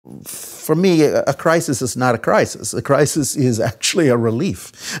for me, a crisis is not a crisis. A crisis is actually a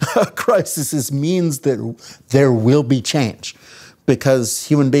relief. A crisis means that there will be change, because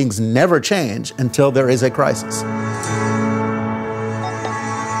human beings never change until there is a crisis.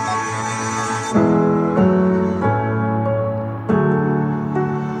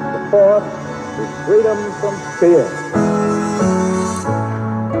 The fourth is freedom from fear.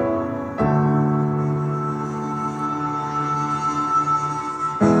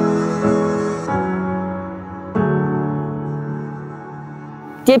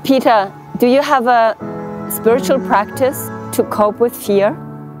 Dear Peter, do you have a spiritual practice to cope with fear?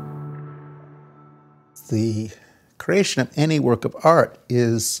 The creation of any work of art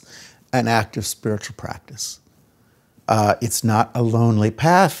is an act of spiritual practice. It's not a lonely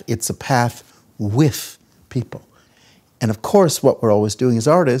path, it's a path with people. And of course, what we're always doing as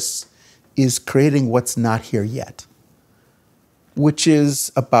artists is creating what's not here yet, which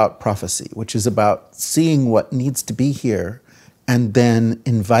is about prophecy, which is about seeing what needs to be here and then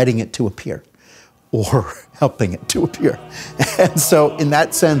inviting it to appear or helping it to appear. And so in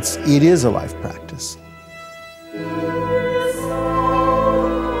that sense, it is a life practice.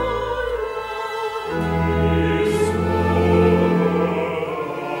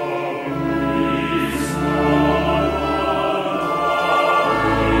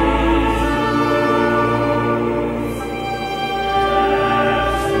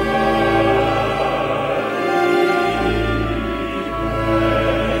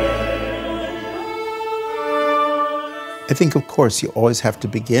 I think, of course, you always have to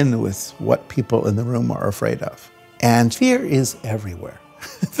begin with what people in the room are afraid of. And fear is everywhere.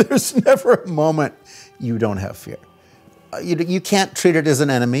 There's never a moment you don't have fear. You can't treat it as an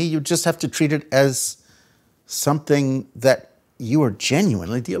enemy. You just have to treat it as something that you are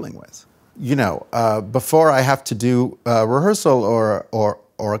genuinely dealing with. You know, before I have to do a rehearsal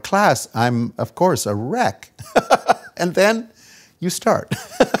or a class, I'm, of course, a wreck. And then you start.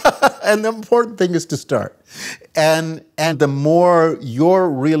 And the important thing is to start. And the more you're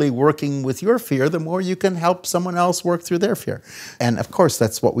really working with your fear, the more you can help someone else work through their fear. And of course,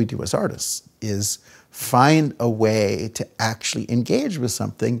 that's what we do as artists, is find a way to actually engage with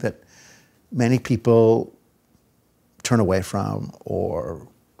something that many people turn away from or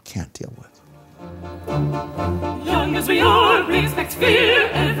can't deal with. Young as we are, we expect fear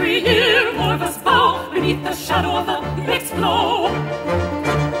every year. More of us bow beneath the shadow of the next blow.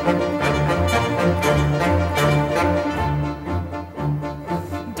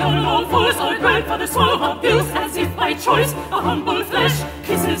 Down on all fours, our grandfather swore abuse as if by choice. A humble flesh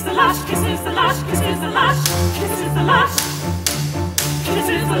kisses the lash, kisses the lash, kisses the lash, kisses the lash,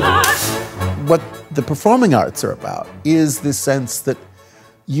 kisses the lash. What the performing arts are about is this sense that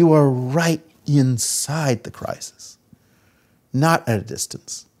you are right inside the crisis, not at a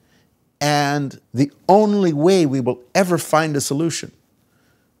distance. And the only way we will ever find a solution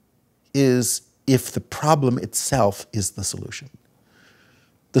is if the problem itself is the solution.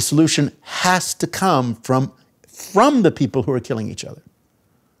 The solution has to come from the people who are killing each other,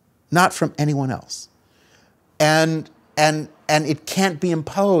 not from anyone else. And it can't be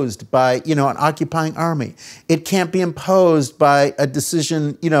imposed by, you know, an occupying army. It can't be imposed by a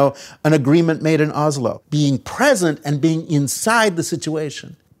decision, you know, an agreement made in Oslo. Being present and being inside the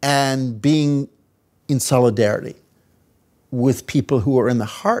situation and being in solidarity with people who are in the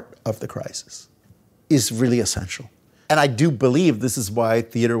heart of the crisis is really essential. And I do believe this is why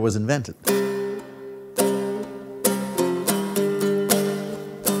theater was invented.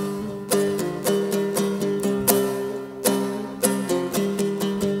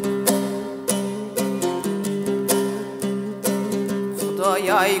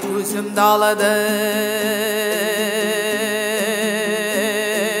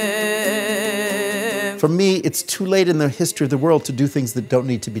 For me, it's too late in the history of the world to do things that don't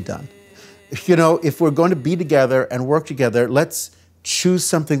need to be done. You know, if we're going to be together and work together, let's choose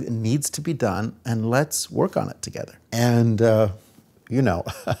something that needs to be done and let's work on it together. And, you know,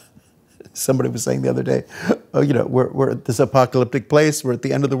 somebody was saying the other day, oh, you know, we're at this apocalyptic place, we're at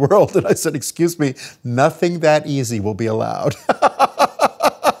the end of the world. And I said, excuse me, nothing that easy will be allowed.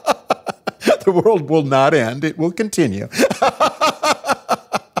 The world will not end, it will continue.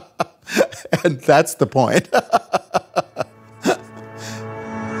 And that's the point.